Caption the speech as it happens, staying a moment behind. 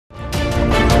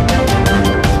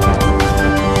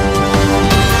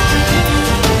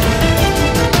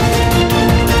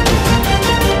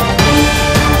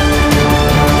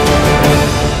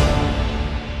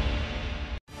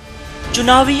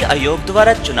चुनावी आयोग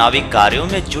द्वारा चुनावी कार्यों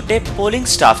में जुटे पोलिंग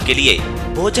स्टाफ के लिए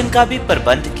भोजन का भी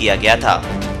प्रबंध किया गया था,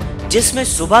 जिसमें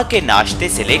सुबह के नाश्ते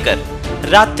से लेकर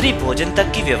रात्रि भोजन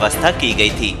तक की व्यवस्था की गई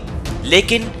थी।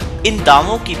 लेकिन इन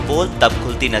दावों की पोल तब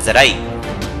खुलती नजर आई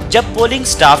जब पोलिंग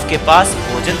स्टाफ के पास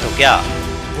भोजन तो क्या,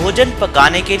 भोजन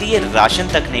पकाने के लिए राशन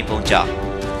तक नहीं पहुंचा,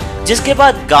 जिसके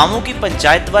बाद गांवों की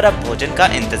पंचायत द्वारा भोजन का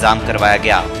इंतजाम करवाया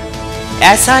गया।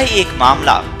 ऐसा ही एक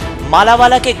मामला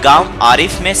मालावाला के गांव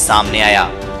आरिफ में सामने आया,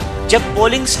 जब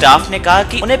पोलिंग स्टाफ ने कहा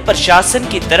कि उन्हें प्रशासन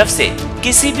की तरफ से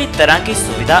किसी भी तरह की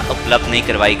सुविधा उपलब्ध नहीं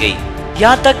करवाई गई,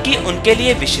 यहाँ तक कि उनके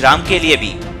लिए विश्राम के लिए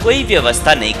भी कोई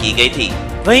व्यवस्था नहीं की गई थी।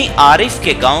 वहीं आरिफ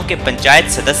के गांव के पंचायत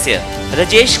सदस्य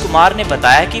राजेश कुमार ने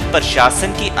बताया कि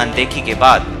प्रशासन की अनदेखी के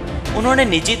बाद उन्होंने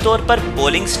निजी तौर पर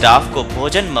पोलिंग स्टाफ को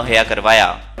भोजन मुहैया करवाया।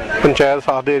 पंचायत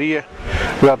साथ दे रही है,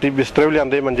 राती बिस्तर भी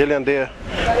लिया, मंजे लिया,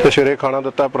 सवेरे खाना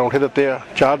दिता, परौंठे दिते,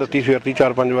 चाह दी सवेर की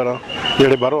 4-5 बार,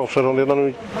 जोड़े बाहरों अफसर आते उन्होंने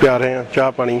भी प्या रहे हैं चाह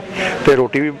पानी, तो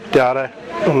रोटी भी तैयार है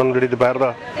उन्होंने जी दोपहर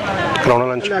का कराना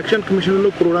लंच। इलैक्शन कमीशन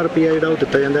वालों करोड़ों रुपया जो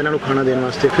दिता जाता है इन्होंने खाना देने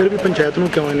वास्ते, फिर भी पंचायत को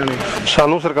क्यों इन्होंने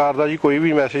सानू सरकार का जी कोई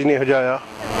भी मैसेज नहीं हो आया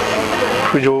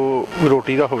जो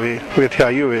रोटी का होवे कोई इत्थे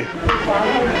आई होवे,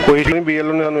 कोई नहीं।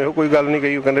 BLO ने सानू कोई गल नहीं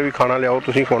कही, कहते भी खाना लियाओ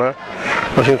तुसीं खाना,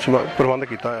 असीं प्रबंध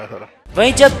किया है सारा।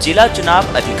 वहीं जब जिला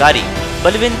चुनाव अधिकारी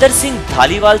बलविंदर सिंह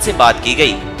धालीवाल से बात की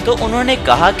गई तो उन्होंने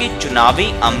कहा कि चुनावी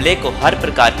अमले को हर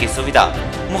प्रकार की सुविधा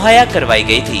मुहैया करवाई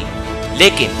गई थी,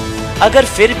 लेकिन अगर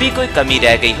फिर भी कोई कमी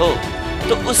रह गई हो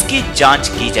तो उसकी जांच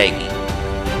की जाएगी।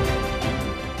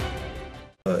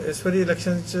 इस बार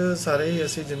इलेक्शन सारे ही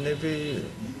असीं जिन्ने भी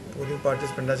पोलिंग पार्टीज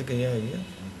पिंडां च गईयां हैगियां,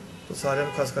 तो सारे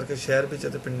खास करके शहर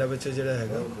में पिंडा जोड़ा है,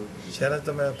 शहर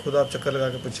तो मैं खुद आप चक्कर लगा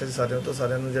के पूछा सारे, तो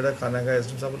सारे जो खाना है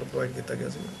एसडीएम साहब वालों प्रोवाइड किया गया।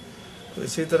 तो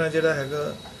इसी तरह जोड़ा है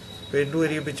पेंडू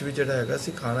एरिया भी जोड़ा है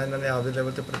खाना इन्होंने आपके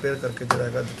लैवल पर प्रिपेयर करके जोड़ा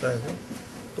है दिता है।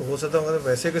 तो हो सकता है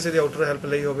वैसे किसी की आउटर हैल्प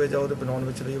ली हो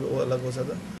बनाने लई वो अलग हो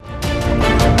सकता।